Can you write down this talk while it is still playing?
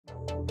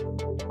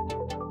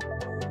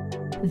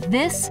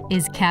This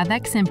is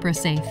Cavex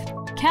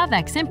ImpreSafe.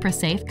 Cavex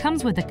ImpreSafe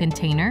comes with a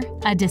container,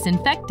 a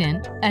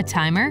disinfectant, a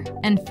timer,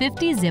 and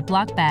 50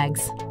 Ziploc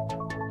bags.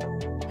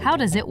 How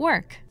does it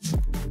work?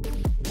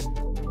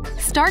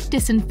 Start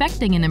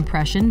disinfecting an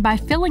impression by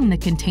filling the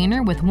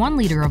container with 1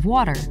 liter of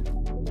water.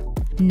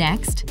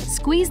 Next,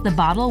 squeeze the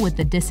bottle with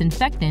the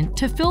disinfectant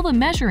to fill the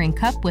measuring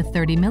cup with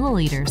 30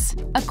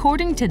 milliliters,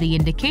 according to the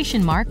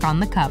indication mark on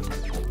the cup.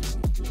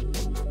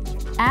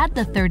 Add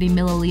the 30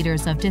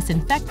 milliliters of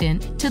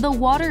disinfectant to the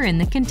water in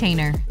the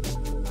container.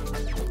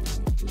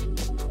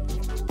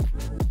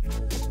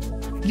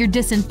 Your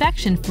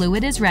disinfection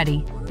fluid is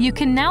ready. You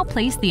can now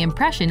place the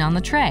impression on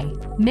the tray.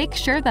 Make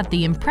sure that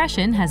the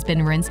impression has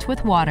been rinsed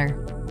with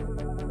water.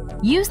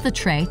 Use the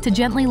tray to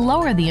gently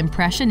lower the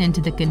impression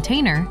into the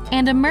container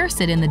and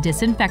immerse it in the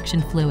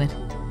disinfection fluid.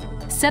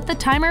 Set the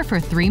timer for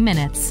 3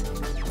 minutes.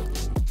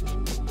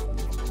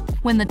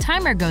 When the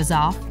timer goes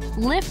off,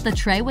 lift the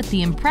tray with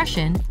the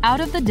impression out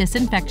of the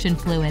disinfection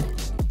fluid.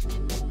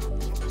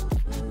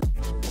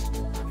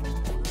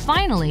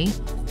 Finally,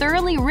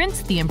 thoroughly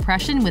rinse the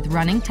impression with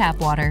running tap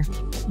water.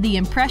 The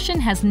impression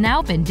has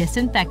now been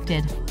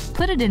disinfected.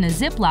 Put it in a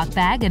Ziploc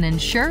bag and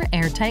ensure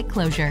airtight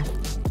closure.